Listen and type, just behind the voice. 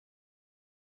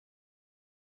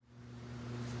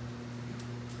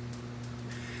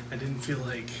I didn't feel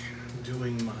like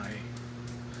doing my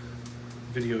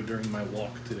video during my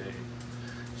walk today,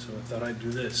 so I thought I'd do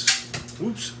this.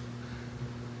 Oops.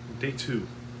 Day 2.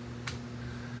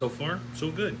 So far,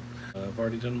 so good. I've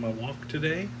already done my walk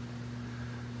today.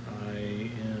 I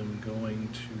am going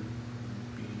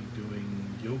to be doing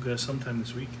yoga sometime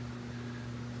this week.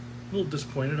 A little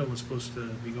disappointed. I was supposed to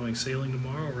be going sailing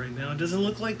tomorrow. Right now, it doesn't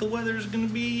look like the weather's going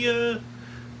to be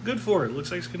good for it.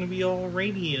 Looks like it's going to be all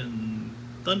rainy and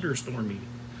thunderstormy.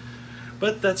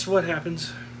 But that's what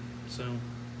happens. So,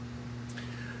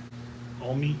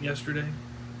 all meat yesterday,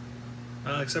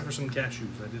 except for some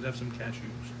cashews. I did have some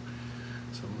cashews,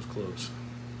 so it was close.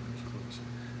 It was close.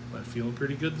 But feeling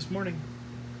pretty good this morning.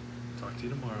 Talk to you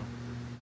tomorrow.